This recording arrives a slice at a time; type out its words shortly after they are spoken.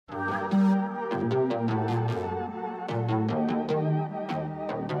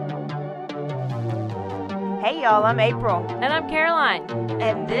Hey y'all, I'm April. And I'm Caroline.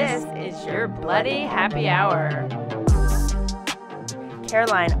 And this is your Bloody Happy Hour.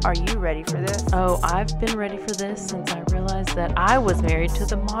 Caroline, are you ready for this? Oh, I've been ready for this since I realized that I was married to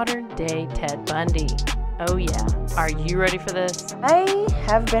the modern day Ted Bundy. Oh yeah. Are you ready for this? I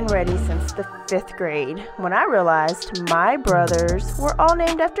have been ready since the 5th grade when I realized my brothers were all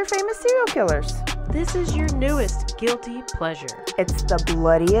named after famous serial killers. This is your newest guilty pleasure. It's the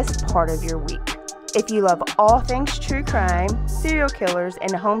bloodiest part of your week. If you love all things true crime, serial killers,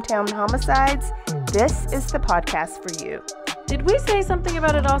 and hometown homicides, this is the podcast for you. Did we say something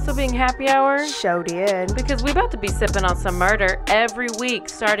about it also being happy hour? Show did. Because we're about to be sipping on some murder every week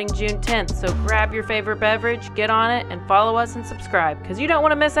starting June 10th. So grab your favorite beverage, get on it, and follow us and subscribe because you don't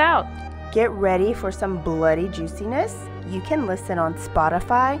want to miss out. Get ready for some bloody juiciness. You can listen on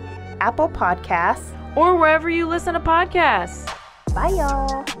Spotify, Apple Podcasts, or wherever you listen to podcasts. Bye,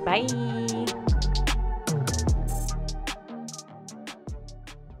 y'all. Bye.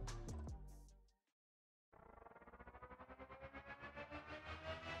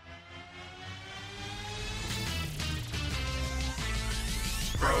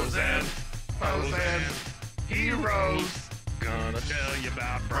 Frozen heroes. Gonna tell you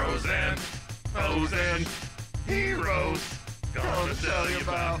about frozen heroes. Gonna tell you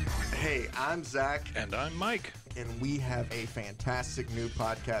about. Hey, I'm Zach. And I'm Mike. And we have a fantastic new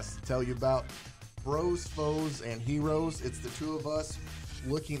podcast to tell you about. Bros, Foes, and Heroes. It's the two of us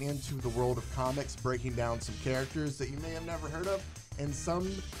looking into the world of comics, breaking down some characters that you may have never heard of, and some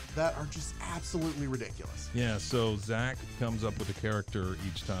that are just absolutely ridiculous. Yeah, so Zach comes up with a character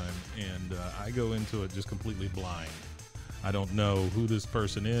each time, and I go into it just completely blind. I don't know who this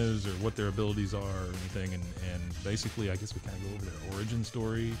person is or what their abilities are or anything, and basically I guess we kind of go over their origin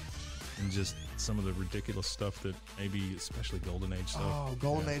story and just some of the ridiculous stuff that maybe, especially Golden Age stuff. Oh,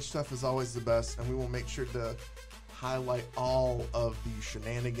 Golden Age stuff is always the best, and we will make sure to highlight all of the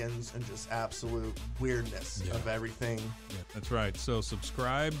shenanigans and just absolute weirdness of everything. Yeah, that's right. So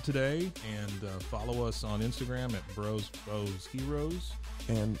subscribe today and follow us on Instagram at Bros, Foes, Heroes.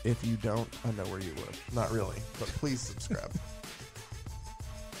 And if you don't, I know where you live. Not really, but please subscribe.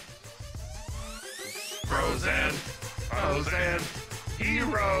 Frozen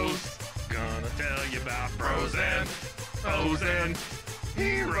heroes. Gonna tell you about frozen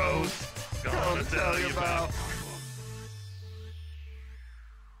heroes. Gonna tell you about.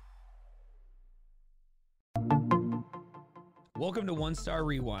 Welcome to One Star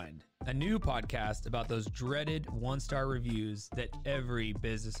Rewind, a new podcast about those dreaded one-star reviews that every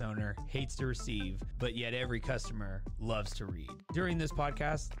business owner hates to receive, but yet every customer loves to read. During this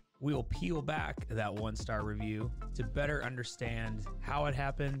podcast, we will peel back that one-star review to better understand how it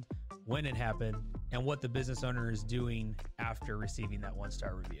happened, when it happened, and what the business owner is doing after receiving that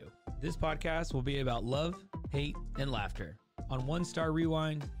one-star review. This podcast will be about love, hate, and laughter. On One Star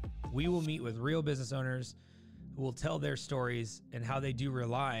Rewind, we will meet with real business owners who will tell their stories and how they do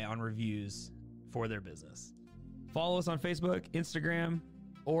rely on reviews for their business. Follow us on Facebook, Instagram,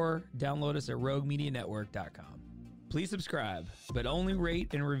 or download us at roguemedianetwork.com. Please subscribe, but only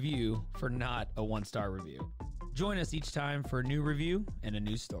rate and review for not a one-star review. Join us each time for a new review and a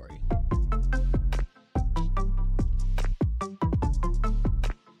new story.